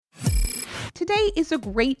Today is a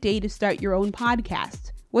great day to start your own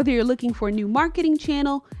podcast. Whether you're looking for a new marketing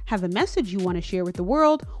channel, have a message you want to share with the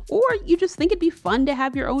world, or you just think it'd be fun to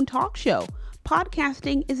have your own talk show,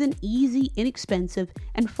 podcasting is an easy, inexpensive,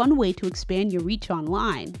 and fun way to expand your reach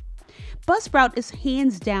online. Buzzsprout is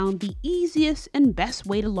hands down the easiest and best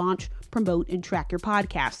way to launch, promote, and track your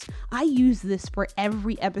podcast. I use this for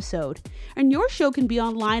every episode. And your show can be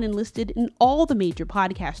online and listed in all the major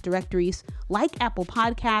podcast directories like Apple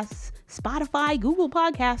Podcasts, Spotify, Google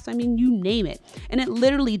Podcasts, you name it. And it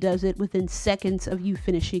literally does it within seconds of you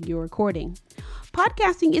finishing your recording.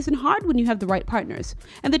 Podcasting isn't hard when you have the right partners,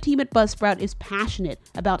 and the team at Buzzsprout is passionate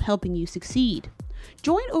about helping you succeed.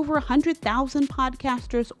 Join over 100,000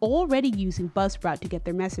 podcasters already using Buzzsprout to get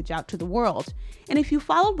their message out to the world. And if you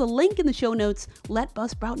follow the link in the show notes, let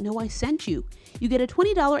Buzzsprout know I sent you. You get a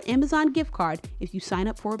 $20 Amazon gift card if you sign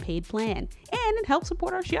up for a paid plan, and it helps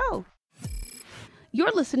support our show.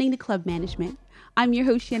 You're listening to Club Management. I'm your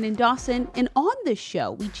host, Shannon Dawson, and on this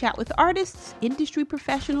show, we chat with artists, industry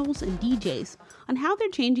professionals, and DJs on how they're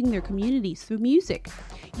changing their communities through music.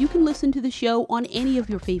 You can listen to the show on any of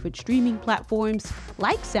your favorite streaming platforms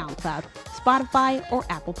like SoundCloud, Spotify, or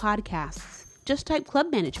Apple Podcasts. Just type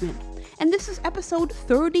Club Management. And this is episode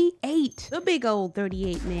 38. The big old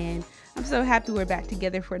 38, man. I'm so happy we're back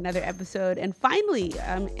together for another episode. And finally,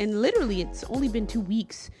 and literally, it's only been 2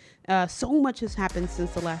 weeks. So much has happened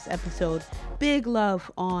since the last episode. Big love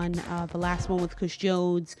on the last one with Kush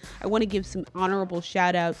Jones. I want to give some honorable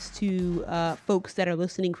shout outs to folks that are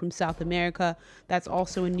listening from South America. That's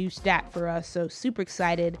also a new stat for us. So super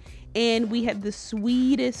excited. And we had the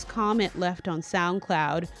sweetest comment left on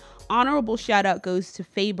SoundCloud. Honorable shout out goes to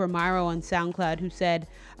Faber Miro on SoundCloud, who said,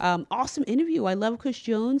 awesome interview. I love Kush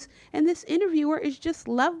Jones, and this interviewer is just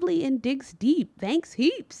lovely and digs deep. Thanks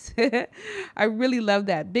heaps. I really love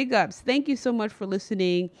that. Big ups. Thank you so much for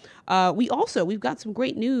listening. We've got some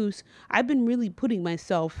great news. I've been really putting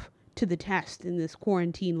myself to the test in this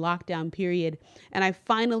quarantine lockdown period, and I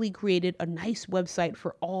finally created a nice website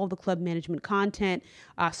for all the Club Management content.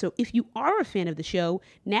 So if you are a fan of the show,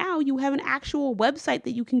 now you have an actual website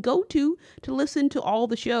that you can go to listen to all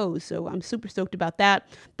the shows. So I'm super stoked about that.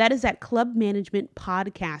 That is at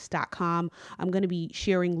clubmanagementpodcast.com. I'm going to be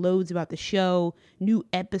sharing loads about the show, new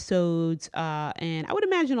episodes, and I would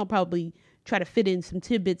imagine I'll probably try to fit in some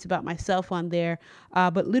tidbits about myself on there.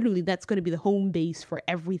 But literally, that's going to be the home base for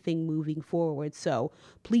everything moving forward. So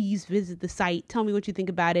please visit the site. Tell me what you think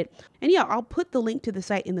about it. And yeah, I'll put the link to the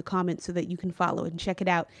site in the comments so that you can follow it and check it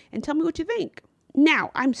out and tell me what you think. Now,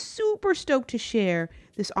 I'm super stoked to share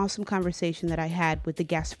this awesome conversation that I had with the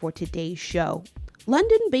guest for today's show.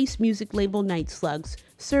 London-based music label Night Slugs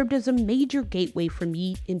served as a major gateway for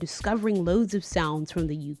me in discovering loads of sounds from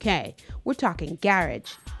the UK. We're talking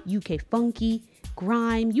garage, UK funky,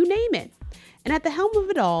 grime, you name it. And at the helm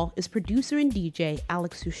of it all is producer and DJ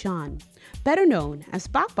Alex Sushan, better known as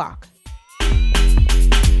Bok Bok.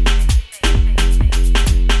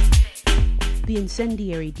 The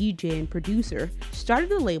incendiary DJ and producer started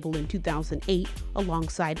the label in 2008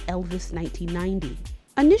 alongside Elvis 1990.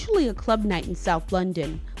 Initially a club night in South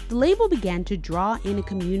London, the label began to draw in a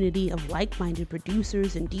community of like-minded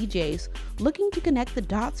producers and DJs looking to connect the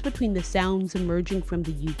dots between the sounds emerging from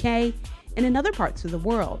the UK and in other parts of the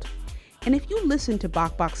world. And if you listen to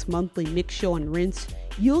Bok Bok's monthly mix show on Rinse,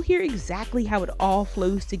 you'll hear exactly how it all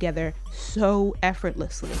flows together so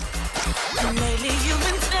effortlessly. Lately you've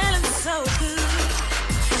been feeling so good.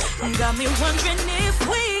 Got me wondering if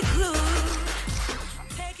we could.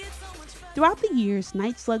 Throughout the years,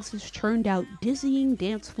 Night Slugs has churned out dizzying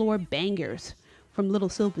dance floor bangers, from Little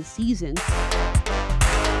Silver's Seasons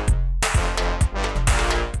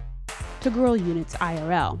to Girl Unit's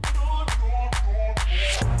IRL.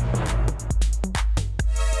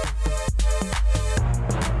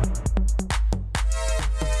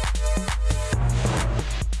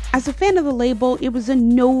 As a fan of the label, it was a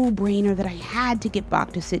no-brainer that I had to get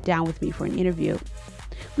Bok to sit down with me for an interview.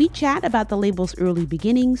 We chat about the label's early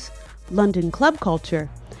beginnings, London club culture,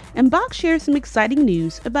 and Bok shares some exciting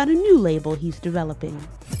news about a new label he's developing.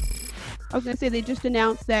 I was going to say they just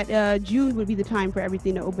announced that June would be the time for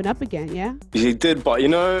everything to open up again, yeah? He did, but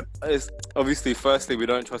it's obviously, firstly, we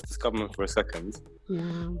don't trust this government for a second.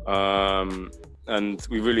 Yeah. And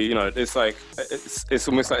we really, it's like, it's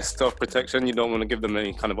almost like self-protection. You don't want to give them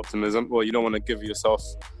any kind of optimism, or you don't want to give yourself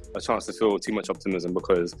a chance to feel too much optimism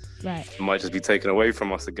because it might just be taken away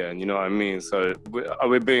from us again. You know what I mean? So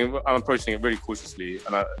I'm approaching it really cautiously,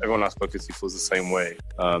 and everyone I've spoken to feels the same way.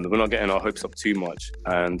 We're not getting our hopes up too much.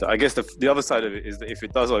 And I guess the other side of it is that if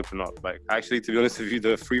it does open up, like actually, to be honest with you,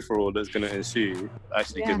 the free for all that's going to ensue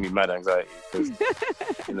actually gives me mad anxiety because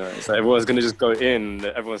you know, it's like everyone's going to just go in,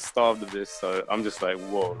 everyone's starved of this. So I'm just like,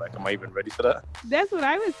 whoa, like, am I even ready for that? That's what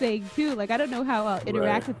I was saying too. Like, I don't know how I'll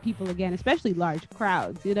interact with people again, especially large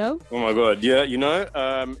crowds, you know? Oh my God. Yeah. You know,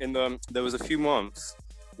 there was a few months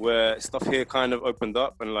where stuff here kind of opened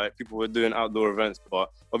up and like people were doing outdoor events, but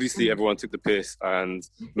obviously everyone took the piss and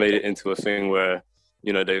made it into a thing where,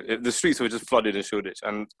 you know, the streets were just flooded in Shoreditch,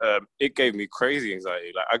 and it gave me crazy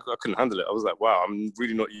anxiety. Like I couldn't handle it. I was like, wow, I'm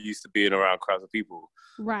really not used to being around crowds of people.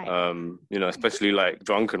 Right. You know, especially like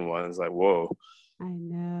drunken ones. Like, whoa. I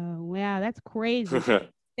know. Wow, that's crazy.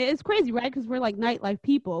 It's crazy, right? Because we're like nightlife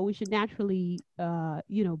people. We should naturally,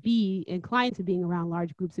 you know, be inclined to being around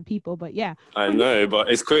large groups of people. But yeah, I know. But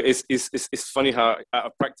it's funny how out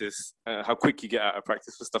of practice, how quick you get out of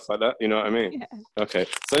practice for stuff like that. You know what I mean? Yeah. Okay.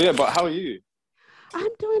 So yeah, but how are you? I'm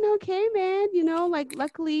doing okay, man. You know, like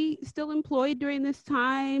luckily still employed during this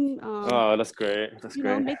time. Oh, that's great. That's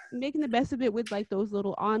great. You know, making the best of it with like those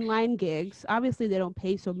little online gigs. Obviously, they don't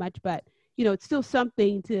pay so much, but you know, it's still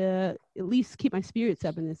something to at least keep my spirits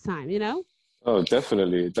up in this time. You know? Oh,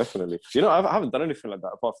 definitely. You know, I haven't done anything like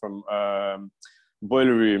that apart from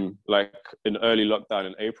Boiler Room, like in early lockdown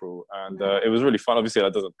in April, and it was really fun. Obviously,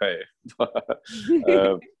 that doesn't pay, but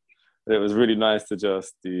it was really nice to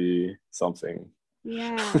just do something.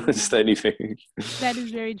 Yeah. Just anything. That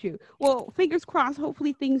is very true. Well, fingers crossed,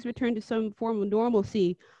 hopefully things return to some form of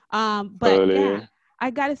normalcy. But yeah,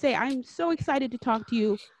 I gotta say, I'm so excited to talk to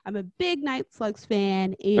you. I'm a big Night Slugs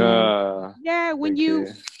fan. And when you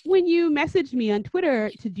messaged me on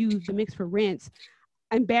Twitter to do the mix for Rinse,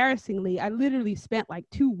 embarrassingly, I literally spent like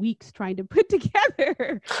 2 weeks trying to put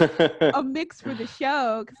together a mix for the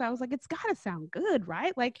show because I was like, it's gotta sound good,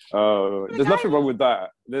 right? Like, there's nothing wrong with that.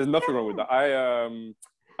 There's nothing wrong with that.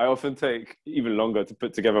 I often take even longer to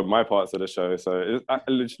put together my parts of the show, so it's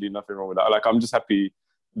literally nothing wrong with that. Like, I'm just happy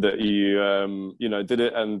that you you know, did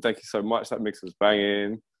it, and thank you so much. That mix was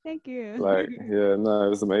banging. Thank you. Like, yeah, no, it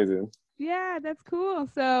was amazing. Yeah, that's cool.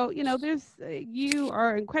 So, you know, you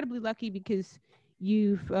are incredibly lucky because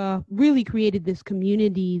you've really created this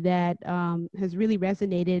community that has really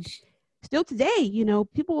resonated still today. You know,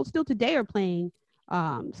 people still today are playing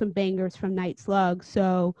some bangers from Night Slugs.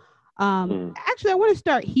 So actually, I want to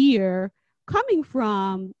start here. Coming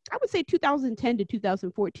from, I would say 2010 to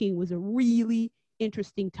 2014 was a really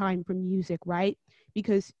interesting time for music, right?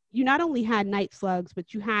 Because you not only had Night Slugs,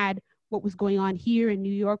 but you had what was going on here in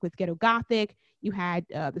New York with Ghetto Gothic. You had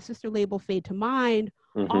the sister label Fade to Mind,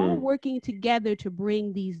 all working together to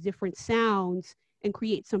bring these different sounds and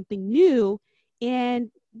create something new.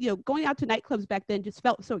 And, you know, going out to nightclubs back then just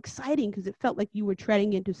felt so exciting because it felt like you were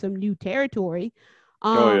treading into some new territory.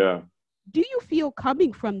 Do you feel,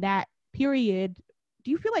 coming from that period,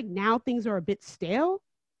 do you feel like now things are a bit stale?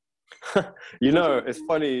 You know, it's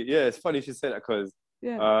funny. Yeah, it's funny you should say that because,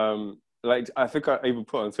 like, I think I even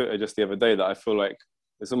put on Twitter just the other day that I feel like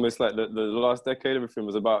it's almost like the last decade, everything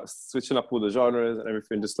was about switching up all the genres and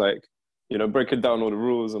everything, just like, you know, breaking down all the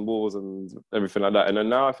rules and walls and everything like that. And then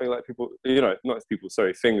now I think like people, you know, not people,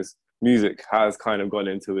 sorry, music has kind of gone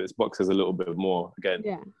into its boxes a little bit more again.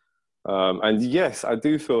 Yeah. And yes, I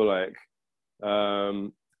do feel like,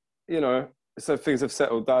 you know, so things have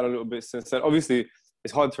settled down a little bit since then. Obviously,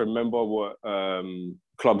 it's hard to remember what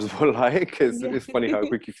clubs were like. It's funny how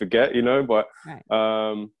quick you forget, you know, but,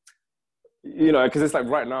 you know, because it's like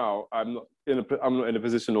right now, I'm not in a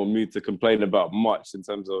position or mood to complain about much in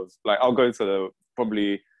terms of, like, I'll go to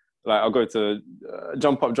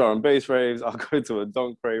jump up drum and bass raves. I'll go to a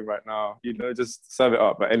donk rave right now, you know, just serve it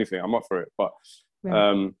up, but anything, I'm up for it. But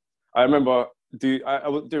I remember, I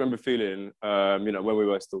do remember feeling, you know, when we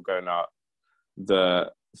were still going out,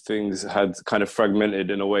 the things had kind of fragmented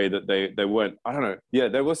in a way that they weren't, I don't know. Yeah,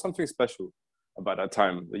 there was something special about that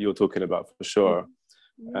time that you're talking about for sure.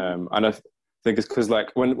 And I think it's because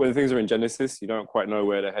like when things are in Genesis, you don't quite know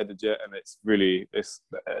where they're headed yet. And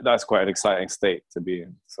that's quite an exciting state to be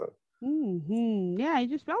in. So. Yeah, I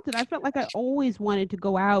just felt it. I felt like I always wanted to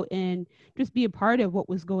go out and just be a part of what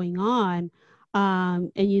was going on.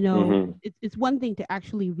 And, you know, it's one thing to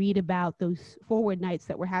actually read about those forward nights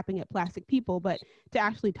that were happening at Plastic People, but to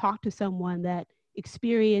actually talk to someone that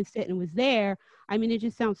experienced it and was there, I mean, it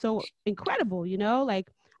just sounds so incredible, you know, like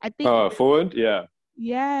I think. Forward? Yeah.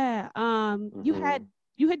 Yeah. You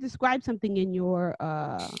had described something in your,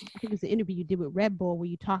 I think it was the interview you did with Red Bull where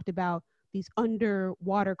you talked about these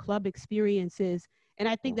underwater club experiences. And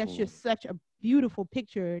I think that's just such a beautiful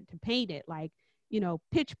picture to paint it. Like,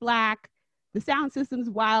 pitch black, the sound system's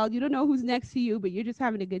wild. You don't know who's next to you, but you're just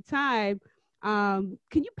having a good time. Can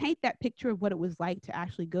you paint that picture of what it was like to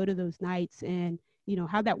actually go to those nights and,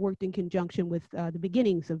 how that worked in conjunction with the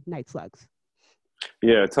beginnings of Night Slugs?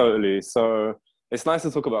 Yeah, totally. So it's nice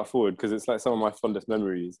to talk about Forward because it's like some of my fondest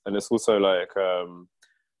memories. And it's also like,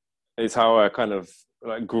 it's how I kind of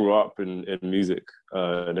like grew up in music,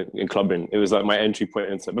 in clubbing. It was like my entry point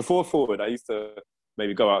into, before Forward, I used to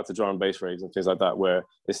maybe go out to drum and bass raves and things like that, where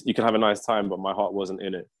you can have a nice time, but my heart wasn't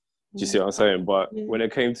in it. Do you see what I'm saying? But when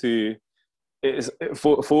it came to,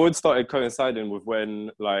 Forward started coinciding with when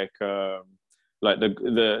like the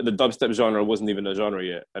dubstep genre wasn't even a genre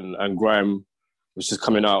yet, and grime was just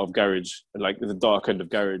coming out of garage, and like the dark end of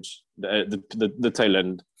garage, the tail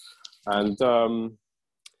end, and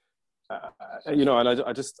and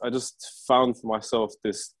I just found for myself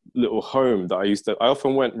this little home that I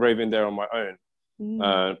often went raving there on my own.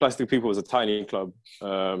 Plastic People was a tiny club,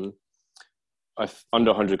 under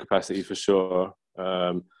 100 capacity for sure.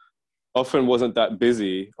 Often wasn't that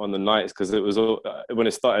busy on the nights because it was all, when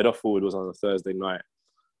it started off Forward was on a Thursday night.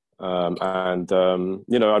 I'd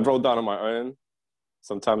roll down on my own.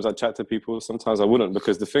 Sometimes I'd chat to people, sometimes I wouldn't,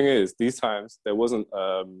 because the thing is, these times there wasn't,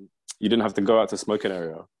 you didn't have to go out to smoking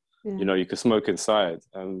area. Yeah. You could smoke inside,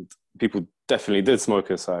 and people definitely did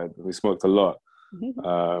smoke inside. We smoked a lot.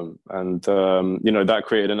 That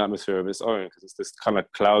created an atmosphere of its own because it's this kind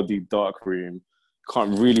of cloudy, dark room.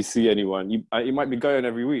 Can't really see anyone. You might be going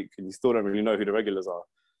every week and you still don't really know who the regulars are,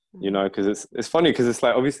 because it's funny because it's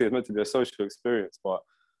like, obviously it's meant to be a social experience, but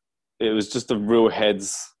it was just a real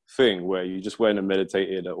heads thing where you just went and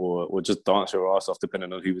meditated or just danced your ass off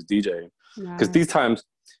depending on who was DJing. Because these times,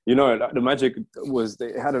 the magic was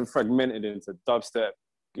they hadn't fragmented into dubstep,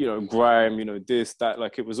 grime, this, that,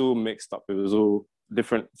 like it was all mixed up. It was all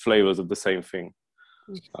different flavors of the same thing.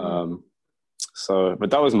 But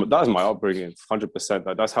that was my upbringing,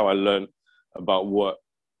 100%. That's how I learned about what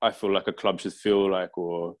I feel like a club should feel like,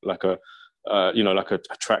 or like a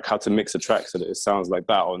track, how to mix a track so that it sounds like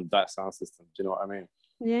that on that sound system. Do you know what I mean?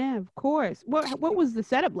 Yeah, of course. What was the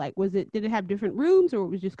setup like? Did it have different rooms, or it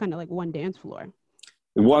was just kind of like one dance floor?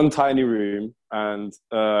 One tiny room and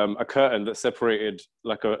a curtain that separated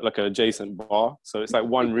like a adjacent bar. So it's like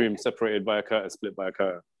one room separated by a curtain, split by a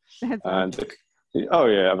curtain. That's awesome. Oh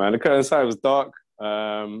yeah, man. The curtain side was dark.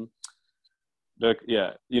 And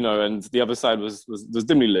the other side was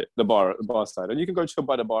dimly lit, the bar side. And you can go chill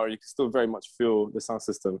by the bar, and you can still very much feel the sound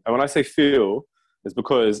system. And when I say feel, it's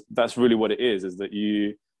because that's really what it is that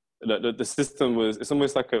the system was, it's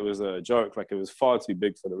almost like it was a joke, like it was far too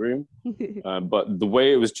big for the room. But the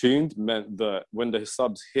way it was tuned meant that when the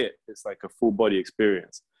subs hit, it's like a full body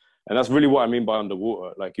experience. And that's really what I mean by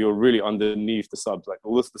underwater. Like you're really underneath the subs, like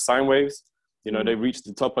all the sine waves, they reach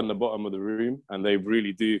the top and the bottom of the room, and they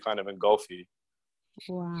really do kind of engulf you.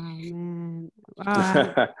 Wow, man.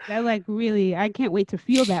 That like really, I can't wait to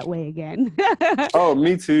feel that way again. Oh,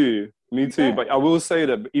 me too. Yeah. But I will say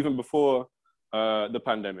that even before the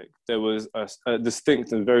pandemic, there was a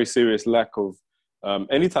distinct and very serious lack of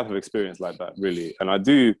any type of experience like that, really. And I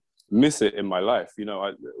do miss it in my life.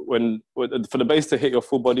 For the bass to hit your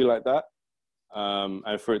full body like that,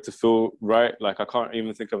 and for it to feel right, like I can't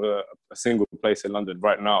even think of a single place in London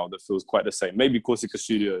right now that feels quite the same. Maybe Corsica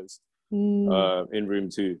Studios in Room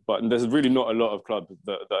 2, but there's really not a lot of clubs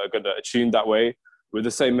that are going to attune that way with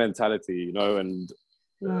the same mentality, and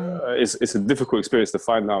it's a difficult experience to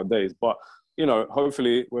find nowadays. But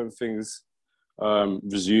hopefully when things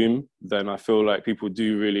resume, then I feel like people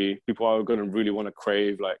are going to really want to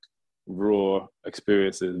crave like raw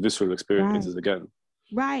experiences, visceral experiences again.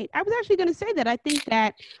 Right. I was actually going to say that. I think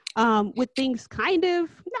that with things kind of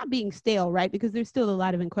not being stale, right? Because there's still a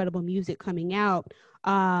lot of incredible music coming out.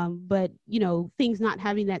 But, things not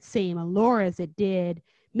having that same allure as it did.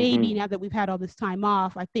 Maybe now that we've had all this time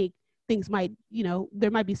off, I think things might,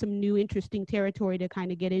 there might be some new interesting territory to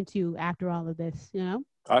kind of get into after all of this,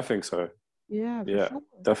 I think so. Yeah. Yeah, sure.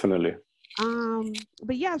 Definitely.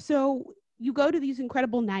 But yeah, so you go to these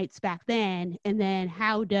incredible nights back then, and then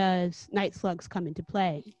how does Night Slugs come into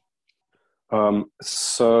play?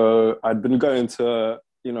 So I'd been going to,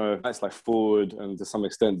 nights like Forward and to some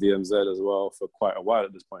extent DMZ as well for quite a while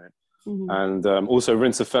at this point. And also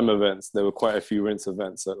Rinse FM events. There were quite a few Rinse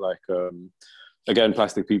events at like, again,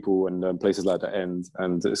 Plastic People and places like the End.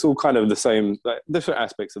 And it's all kind of the same, like different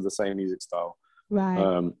aspects of the same music style.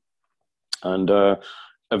 Right.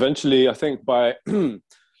 Eventually, I think by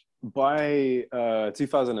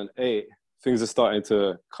 2008, things are starting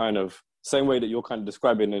to kind of same way that you're kind of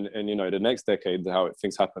describing in you know, the next decade, how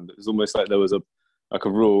things happened. It's almost like there was a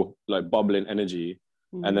real like bubbling energy,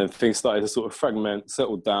 and then things started to sort of fragment,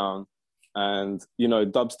 settle down, and you know,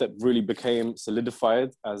 dubstep really became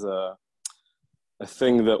solidified as a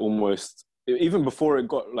thing that almost, even before it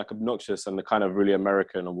got like obnoxious and the kind of really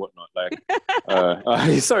American and whatnot, like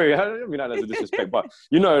sorry, I don't mean that as a disrespect, but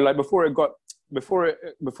you know, like before it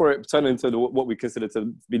turned into what we consider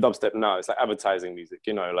to be dubstep now, it's like advertising music,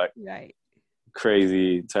 you know, like Right.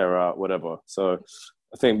 crazy, tear out, whatever. So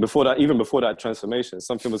I think even before that transformation,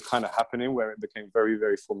 something was kind of happening where it became very,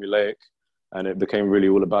 very formulaic, and it became really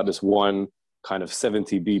all about this one kind of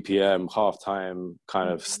 70 BPM halftime kind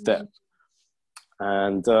of step.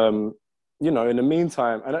 And you know, in the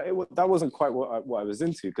meantime, and that wasn't quite what I was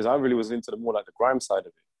into, because I really was into the more like the grime side of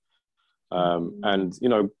it. And you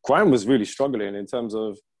know, grime was really struggling in terms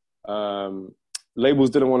of labels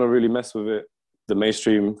didn't want to really mess with it. The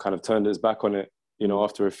mainstream kind of turned its back on it, you know,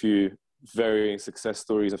 after a few varying success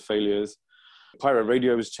stories and failures. Pirate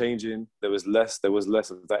radio was changing. There was less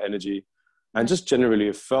of that energy. And just generally,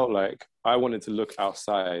 it felt like I wanted to look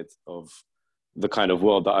outside of the kind of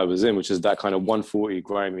world that I was in, which is that kind of 140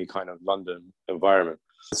 grimy kind of London environment.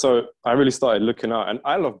 So I really started looking out, and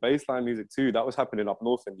I love bassline music too. That was happening up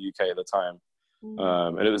north in the UK at the time.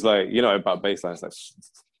 And it was like, you know, about basslines, like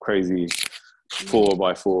crazy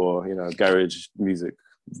 4x4, you know, garage music,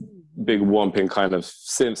 big whomping kind of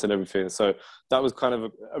synths and everything. So that was kind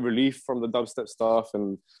of a relief from the dubstep stuff,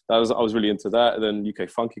 and I was really into that. And then UK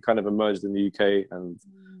funky kind of emerged in the UK, and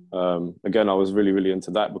again, I was really, really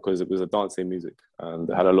into that because it was a dancing music and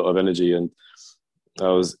it had a lot of energy. And I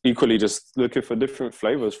was equally just looking for different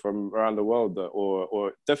flavors from around the world,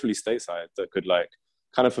 or definitely stateside, that could like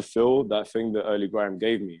kind of fulfill that thing that early grime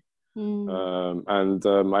gave me.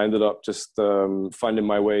 I ended up just finding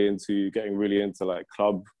my way into getting really into like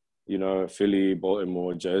club, you know, Philly,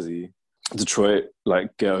 Baltimore, Jersey, Detroit,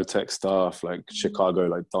 like ghetto tech stuff, like Chicago,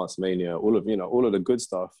 like Dance Mania, all of the good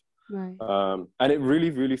stuff. Right. And it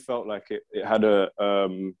really, really felt like it had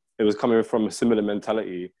it was coming from a similar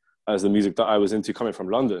mentality as the music that I was into, coming from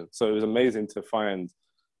London. So it was amazing to find,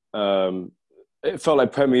 it felt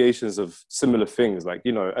like permeations of similar things, like,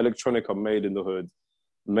 you know, electronica made in the hood,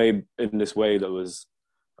 made in this way that was,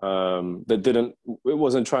 it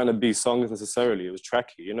wasn't trying to be songs necessarily, it was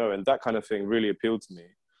tracky, you know, and that kind of thing really appealed to me.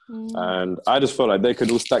 And I just felt like they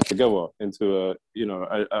could all stack together into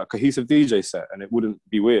a cohesive DJ set, and it wouldn't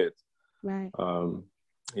be weird. Right.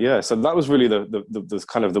 So that was really the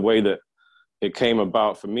kind of the way that it came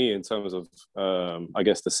about for me in terms of, I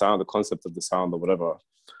guess, the concept of the sound or whatever.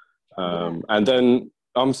 And then,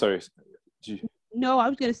 I'm sorry. No, I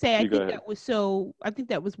was going to say, I think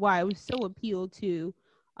that was why I was so appealed to, you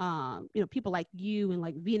know, people like you and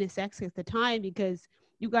like Venus X at the time, because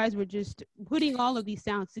you guys were just putting all of these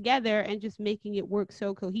sounds together and just making it work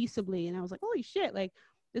so cohesively. And I was like, holy shit, like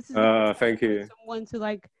this is thank you. Someone to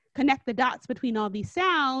like connect the dots between all these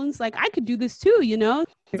sounds. Like I could do this too, you know?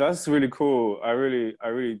 That's really cool. I really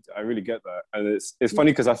get that. And it's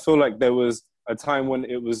funny because I feel like there was a time when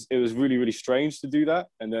it was really, really strange to do that.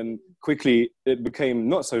 And then quickly it became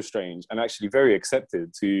not so strange and actually very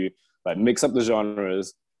accepted to like mix up the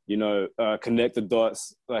genres, you know, connect the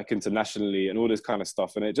dots like internationally and all this kind of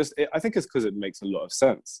stuff. And I think it's because it makes a lot of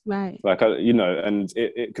sense. Right. Like, you know, and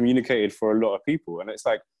it communicated for a lot of people. And it's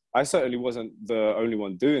like, I certainly wasn't the only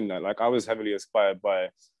one doing that. Like I was heavily inspired by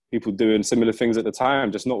people doing similar things at the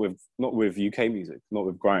time, just not with UK music, not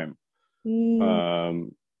with grime.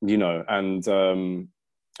 You know, and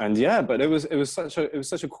yeah, but it was such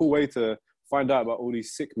a cool way to find out about all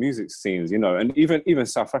these sick music scenes, you know, and even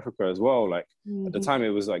South Africa as well. Like at the time, it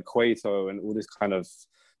was like Kwaito and all this kind of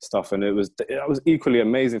stuff, and it was equally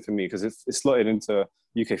amazing for me because it slotted into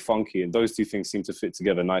UK funky, and those two things seem to fit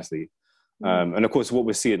together nicely. And of course, what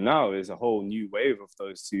we're seeing now is a whole new wave of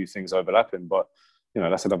those two things overlapping. But you know,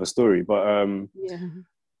 that's another story. But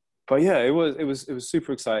But yeah, it was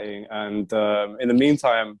super exciting. And in the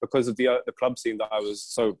meantime, because of the club scene that I was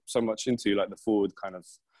so much into, like the forward kind of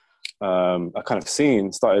a kind of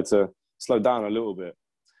scene started to slow down a little bit.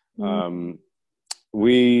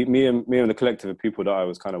 Me and the collective of people that I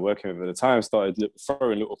was kind of working with at the time started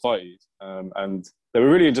throwing little parties, and they were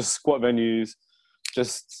really just squat venues,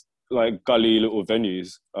 just like gully little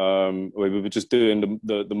venues, where we were just doing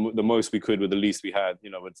the most we could with the least we had, you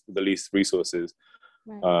know, with the least resources.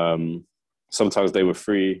 Right. Sometimes they were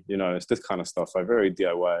free, you know, it's this kind of stuff, like very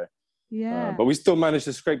DIY. Yeah. But we still managed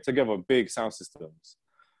to scrape together big sound systems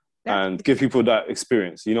and give people that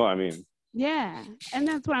experience, you know what I mean? Yeah. And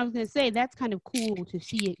that's what I was going to say. That's kind of cool to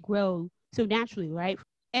see it grow so naturally, right?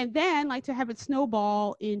 And then like to have it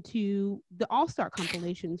snowball into the All-Star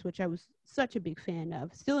compilations, which I was such a big fan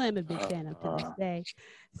of, still am a big fan of to this day.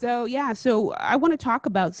 So yeah, so I want to talk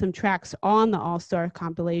about some tracks on the All-Star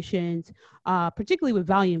compilations, particularly with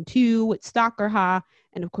Volume 2, with Stalker Ha,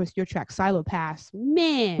 and of course your track Silo Pass.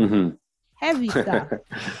 Man, heavy stuff,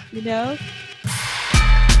 you know?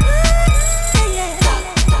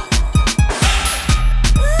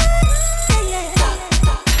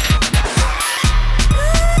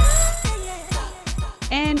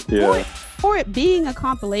 And for it being a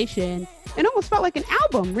compilation, it almost felt like an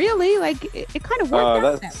album, really. Like it kind of worked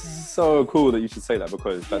out that's that way. so cool that you should say that,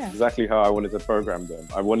 because that's exactly how I wanted to program them.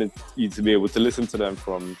 I wanted you to be able to listen to them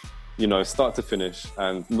from, start to finish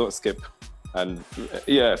and not skip. And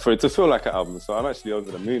for it to feel like an album. So I'm actually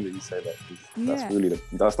over the moon that you say that. That's really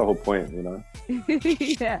that's the whole point,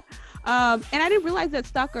 Yeah. And I didn't realize that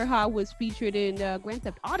Stalker Ha was featured in Grand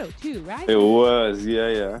Theft Auto too, right? It was,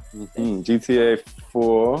 yeah. GTA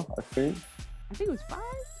 4, I think. I think it was 5.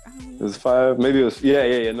 It was 5. Maybe it was.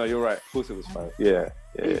 Yeah. No, you're right. Of course, it was 5. Yeah.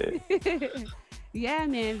 Yeah,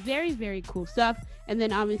 man. Very, very cool stuff. And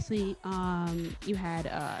then obviously, you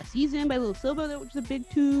had Season by Lil Silva, which was a big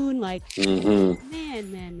tune. Like, man.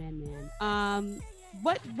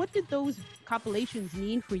 What did those compilations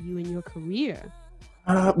mean for you in your career?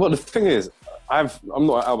 Well, the thing is, I'm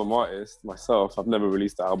not an album artist myself. I've never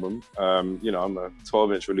released an album. I'm a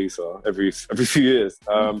 12-inch releaser every few years.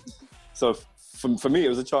 So for me, it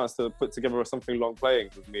was a chance to put together something long playing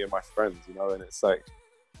with me and my friends, and it's like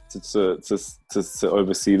to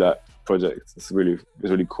oversee that project. It's really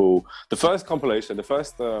cool. The first compilation, the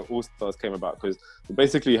first All Stars came about because we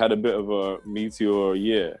basically had a bit of a meteor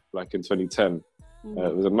year, like in 2010.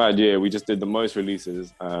 It was a mad year. We just did the most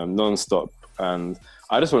releases non-stop. And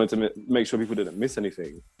I just wanted to make sure people didn't miss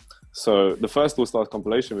anything. So the first All Stars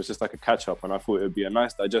compilation was just like a catch-up, and I thought it would be a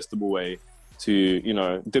nice, digestible way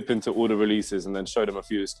to, dip into all the releases and then show them a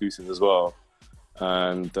few exclusives as well.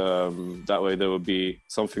 And that way there would be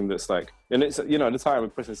something that's like, and it's, at the time we're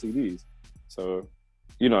pressing CDs. So,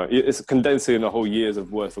 it's condensing a whole year's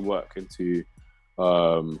of worth of work into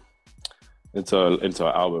an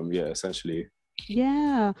album, essentially.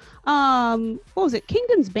 Yeah. What was it?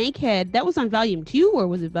 Kingdom's Bankhead. That was on Volume 2, or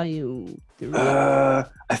was it Volume 3? I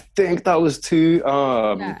think that was 2.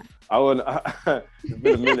 It's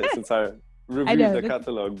been a minute since I reviewed the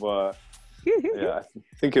catalog, but I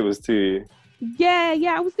think it was 2. Yeah.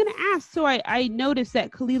 I was gonna ask. So I noticed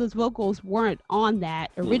that Khalila's vocals weren't on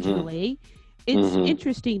that originally. It's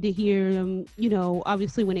interesting to hear them.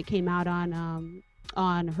 Obviously when it came out on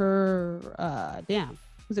her.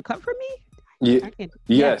 Was it Cut For Me?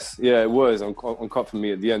 Yes, it was on Cut For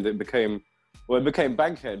Me. At the end, it became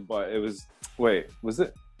Bankhead, but it was. Wait, was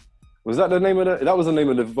it? Was that the name of that was the name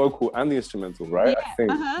of the vocal and the instrumental, right? Yeah, I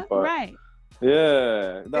think. Right.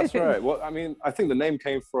 Yeah, that's right. Well, I mean, I think the name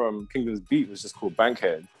came from Kingdom's beat, was just called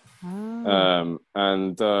Bankhead. Oh.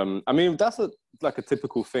 I mean, that's like a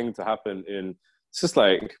typical thing to happen in. It's just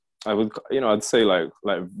like I'd say like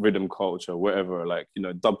rhythm culture, whatever, like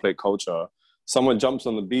dubplate culture. Someone jumps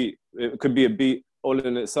on the beat. It could be a beat all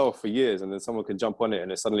in itself for years, and then someone can jump on it,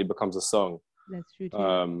 and it suddenly becomes a song. That's true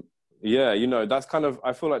too. That's kind of.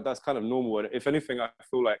 I feel like that's kind of normal. And if anything, I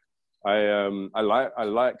feel like I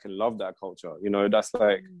like and love that culture. That's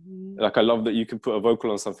like I love that you can put a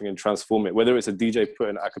vocal on something and transform it. Whether it's a DJ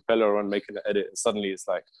putting a cappella on, making an edit, and suddenly it's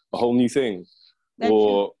like a whole new thing. That's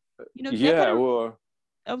or true.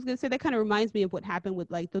 I was gonna say that kind of reminds me of what happened with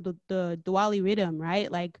like the Diwali rhythm, right?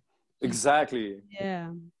 Like. Exactly. Yeah.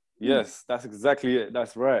 Yes, that's exactly it.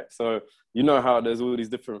 That's right. So how there's all these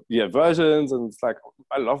different versions, and it's like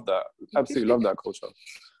I love that. Absolutely love that culture.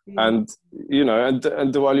 Yeah. And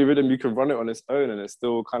and Diwali rhythm, you can run it on its own, and it's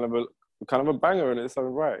still kind of a banger in its own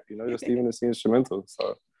right. Just even it's the instrumental.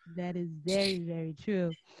 So that is very, very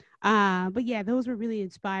true. But yeah, those were really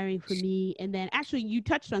inspiring for me. And then actually, you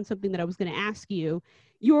touched on something that I was going to ask you.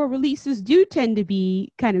 Your releases do tend to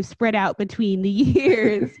be kind of spread out between the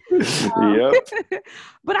years. Yep.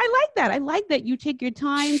 But I like that. I like that you take your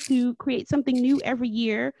time to create something new every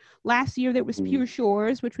year. Last year, there was Pure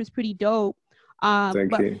Shores, which was pretty dope.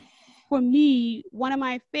 Thank you. For me, one of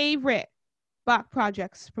my favorite Bach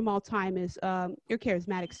projects from all time is Your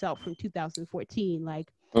Charismatic Self from 2014.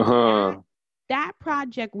 Like, that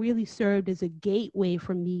project really served as a gateway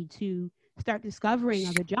for me to start discovering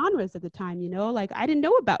other genres at the time, like I didn't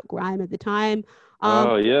know about grime at the time.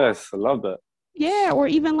 Oh yes, I love that. Yeah, or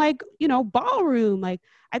even like ballroom. Like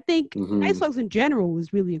I think Night Slugs in general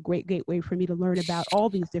was really a great gateway for me to learn about all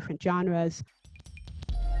these different genres.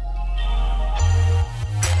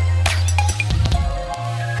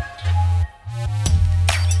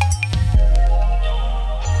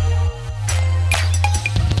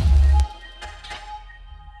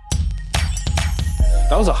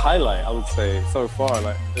 highlight, I would say, so far.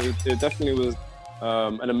 Like it definitely was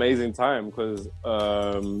an amazing time because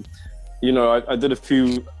you know, I did a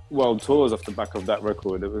few world tours off the back of that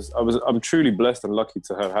record. I'm truly blessed and lucky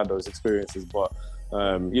to have had those experiences. But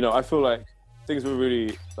you know, I feel like things were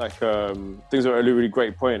really like things were at a really, really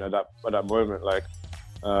great point at that moment. Like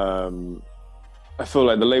I feel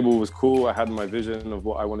like the label was cool. I had my vision of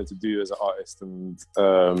what I wanted to do as an artist, and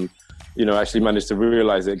you know, actually managed to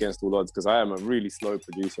realize it against all odds because I am a really slow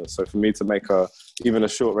producer. So for me to make even a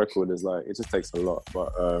short record is like, it just takes a lot.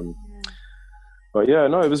 But yeah,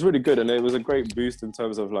 no, it was really good, and it was a great boost in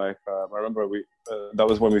terms of like I remember that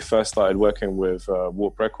was when we first started working with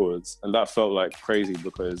Warp Records, and that felt like crazy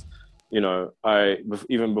because, you know,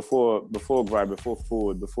 even before Grime, before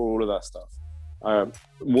Forward, before all of that stuff,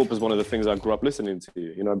 Warp was one of the things I grew up listening to.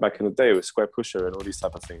 You know, back in the day with Square Pusher and all these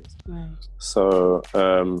type of things. Right. So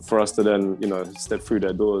for us to then, you know, step through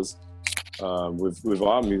their doors with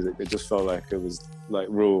our music, it just felt like it was like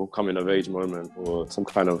real coming of age moment or some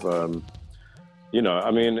kind of you know,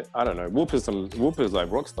 I mean, I don't know. Warp is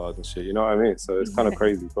like rock stars and shit. You know what I mean? So it's kind of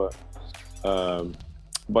crazy, but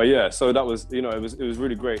yeah. So that was, you know, it was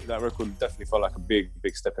really great. That record definitely felt like a big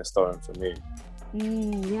stepping stone for me.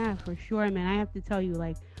 Yeah, for sure, man. I have to tell you,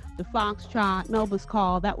 like the Foxtrot, Melba's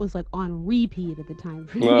Call, that was like on repeat at the time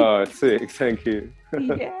for me. Oh, sick. Thank you.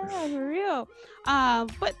 Yeah, for real.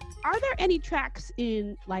 But are there any tracks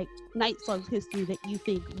in like Night Slugs history that you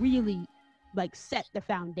think really like set the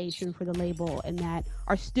foundation for the label and that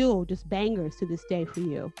are still just bangers to this day for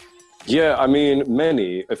you? Yeah, I mean,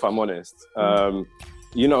 many, if I'm honest.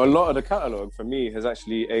 You know, a lot of the catalog for me has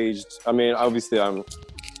actually aged. I mean, obviously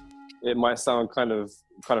it might sound kind of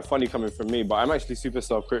funny coming from me, but I'm actually super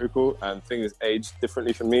self-critical and things age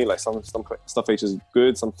differently for me. Like some stuff ages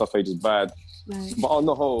good, some stuff ages bad. Right. But on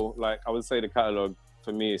the whole, like I would say the catalog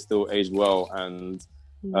for me is still aged well. And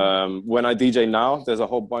when I DJ now, there's a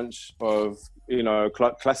whole bunch of, you know,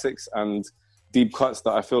 classics and deep cuts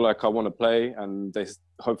that I feel like I want to play, and they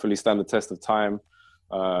hopefully stand the test of time.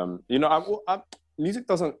 You know, music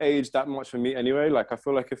doesn't age that much for me anyway. Like I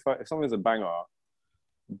feel like if something's a banger,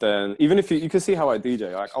 then even if you can see how I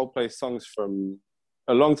DJ, like I'll play songs from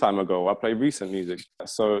a long time ago. I play recent music.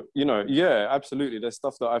 So, you know, yeah, absolutely. There's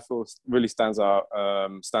stuff that I feel really stands up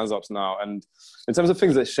now. And in terms of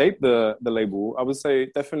things that shape the label, I would say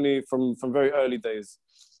definitely from very early days,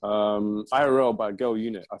 IRL by Girl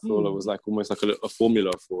Unit, I feel it was like almost like a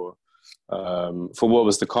formula for what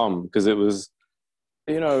was to come. Because it was,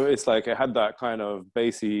 you know, it's like it had that kind of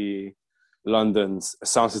bassy London's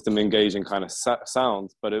sound system engaging kind of sound,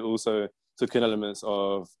 but it also took in elements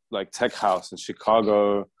of like tech house in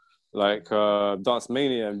Chicago, like Dance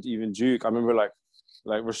Mania and even Duke. I remember like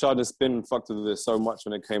Rashad and Spin fucked with this so much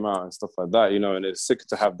when it came out and stuff like that, you know, and it's sick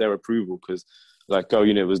to have their approval because like Girl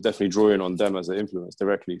Unit was definitely drawing on them as an influence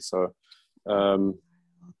directly. So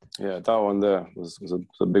yeah, that one there was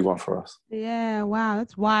a big one for us. Yeah, wow,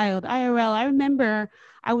 that's wild. IRL, I remember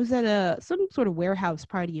I was at some sort of warehouse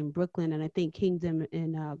party in Brooklyn, and I think Kingdom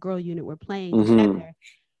and Girl Unit were playing together,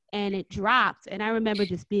 and it dropped, and I remember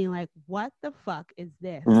just being like, what the fuck is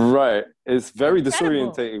this? Right. It's very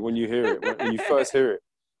disorientating when you hear it, when you first hear it,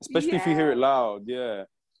 especially if you hear it loud. Yeah.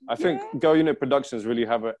 I think Girl Unit Productions really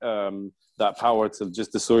have that power to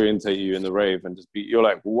just disorientate you in the rave and just you're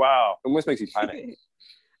like, wow, it almost makes you panic.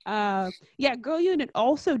 Yeah, Girl Unit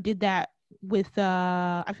also did that with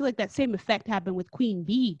I feel like that same effect happened with Queen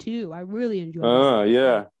Bee too. I really enjoyed it.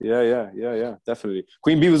 Yeah, definitely.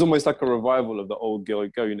 Queen Bee was almost like a revival of the old Girl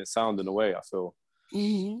Unit sound in a way, I feel.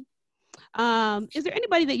 Is there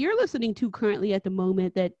anybody that you're listening to currently at the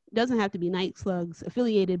moment that doesn't have to be Night Slugs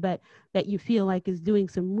affiliated, but that you feel like is doing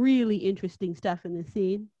some really interesting stuff in the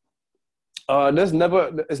scene? It's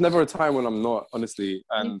never a time when I'm not, honestly,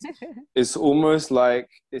 and it's almost like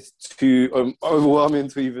it's too overwhelming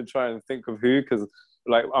to even try and think of who, because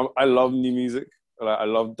like I love new music, like I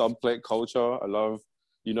love dubplate culture, I love,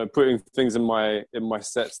 you know, putting things in my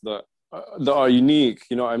sets that are unique,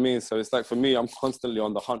 you know what I mean? So it's like for me, I'm constantly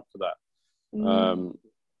on the hunt for that.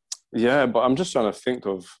 Yeah, but I'm just trying to think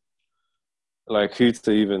of like who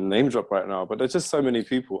to even name drop right now. But there's just so many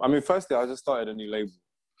people. I mean, firstly, I just started a new label.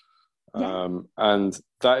 And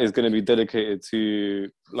that is going to be dedicated to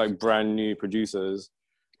like brand new producers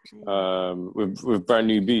with brand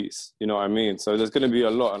new beats, you know what I mean? So there's going to be a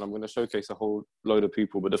lot, and I'm going to showcase a whole load of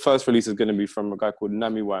people, but the first release is going to be from a guy called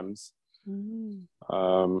Nami Wams.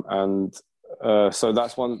 So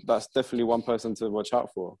that's definitely one person to watch out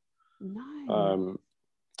for. Nice.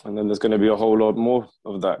 And then there's going to be a whole lot more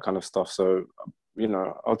of that kind of stuff, so you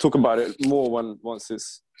know, I'll talk about it more once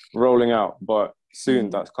it's rolling out, but soon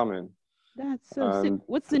that's coming. That's so sick. And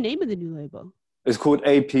What's the name of the new label? it's called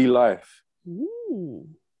AP Life. Ooh,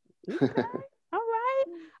 okay. All right.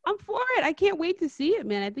 I'm for it. I can't wait to see it,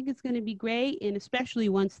 man. I think it's going to be great. And especially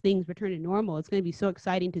once things return to normal, it's going to be so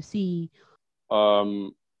exciting to see.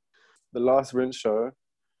 The last Rinse show,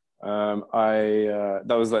 that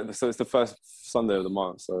was like, so it's the first Sunday of the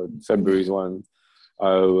month. So February's one.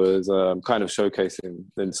 I was kind of showcasing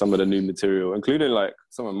then some of the new material, including like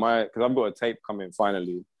some of because I've got a tape coming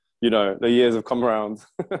finally. You know, the years have come around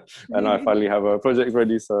and I finally have a project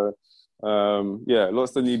ready. So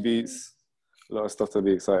lots of new beats, a lot of stuff to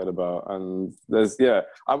be excited about. And there's,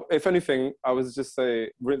 if anything, I was just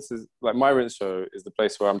say Rinse is like my Rinse show is the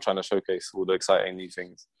place where I'm trying to showcase all the exciting new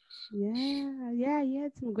things. Yeah.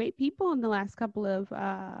 Some great people in the last couple of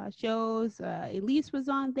shows. Elise was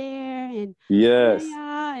on there, and yes,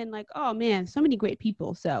 and like, oh man, so many great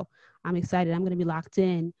people. So I'm excited. I'm gonna be locked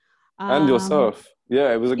in. And yourself.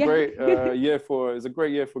 Yeah, it was a great year for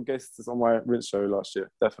guests on my Rinse show last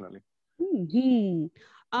year. Definitely. Mm-hmm.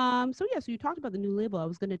 So you talked about the new label. I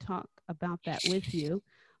was going to talk about that with you,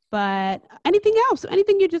 but anything else?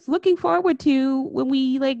 Anything you're just looking forward to when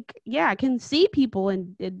we can see people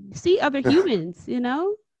and see other humans, you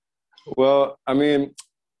know? Well, I mean,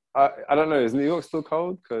 I don't know. Is New York still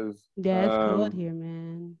cold? Because yeah, it's cold here,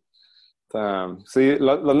 man. Damn. See,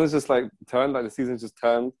 London's just like turned, like the season's just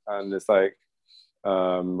turned, and it's like I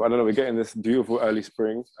don't know. We're getting this beautiful early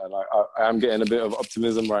spring, and I am getting a bit of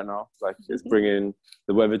optimism right now. Like it's bringing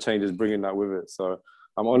the weather change is bringing that with it. So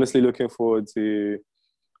I'm honestly looking forward to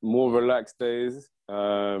more relaxed days.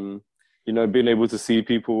 Being able to see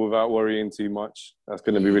people without worrying too much. That's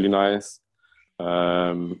going to be really nice.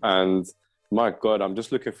 And my God, I'm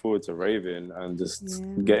just looking forward to raving and just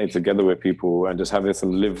getting together with people and just having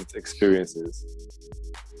some lived experiences.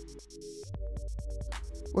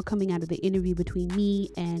 We're coming out of the interview between me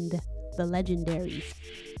and the legendary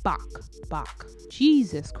Bach.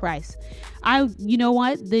 Jesus Christ. You know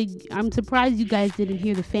what? I'm surprised you guys didn't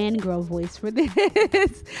hear the fangirl voice for this.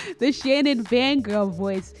 The Shannon fangirl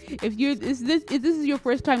voice. If this is your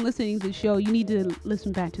first time listening to the show, you need to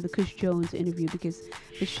listen back to the Kush Jones interview, because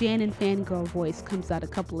the Shannon fangirl voice comes out a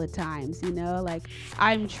couple of times, you know? Like,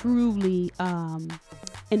 I'm truly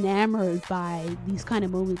enamored by these kind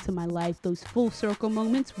of moments in my life, those full circle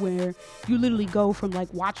moments where you literally go from like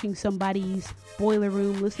watching somebody's boiler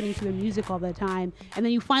room, listening to their music all the time, and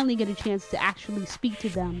then you finally get a chance to actually speak to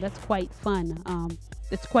them. That's quite fun.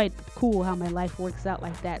 It's quite cool how my life works out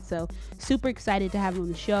like that. So super excited to have him on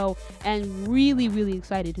the show, and really, really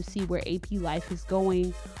excited to see where AP Life is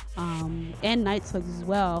going, and Night Slugs as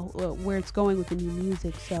well, where it's going with the new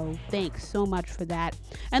music. So thanks so much for that.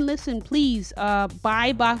 And listen, please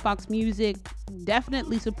buy Box music.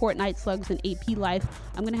 Definitely support Night Slugs and AP Life.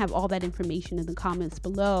 I'm going to have all that information in the comments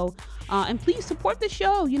below. And please support the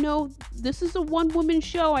show. You know, this is a one-woman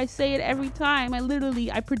show. I say it every time.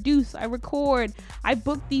 I produce, I record, I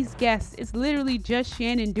book these guests. It's literally just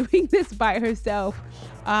Shannon doing this by herself.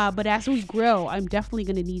 But as we grow, I'm definitely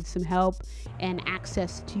going to need some help and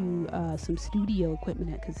access to some studio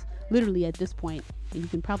equipment, because literally at this point, and you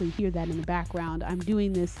can probably hear that in the background, I'm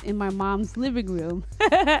doing this in my mom's living room.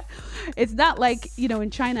 It's not like,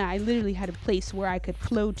 in China, I literally had a place where I could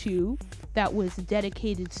flow to that was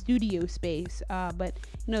dedicated studio space. But,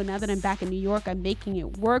 now that I'm back in New York, I'm making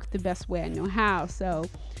it work the best way I know how. So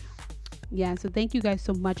thank you guys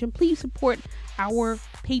so much, and please support our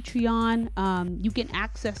Patreon. You get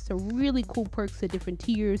access to really cool perks at different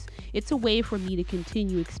tiers. It's a way for me to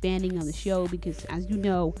continue expanding on the show, because as you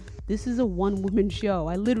know, this is a one-woman show.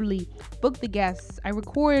 I literally book the guests, I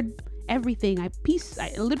record everything, I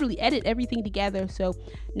literally edit everything together. So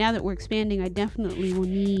now that we're expanding, I definitely will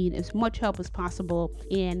need as much help as possible,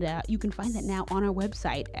 and you can find that now on our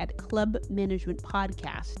website at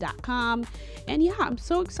clubmanagementpodcast.com. And I'm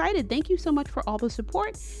so excited. Thank you so much for all the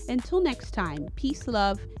support. Until next time, peace,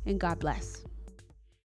 love, and God bless.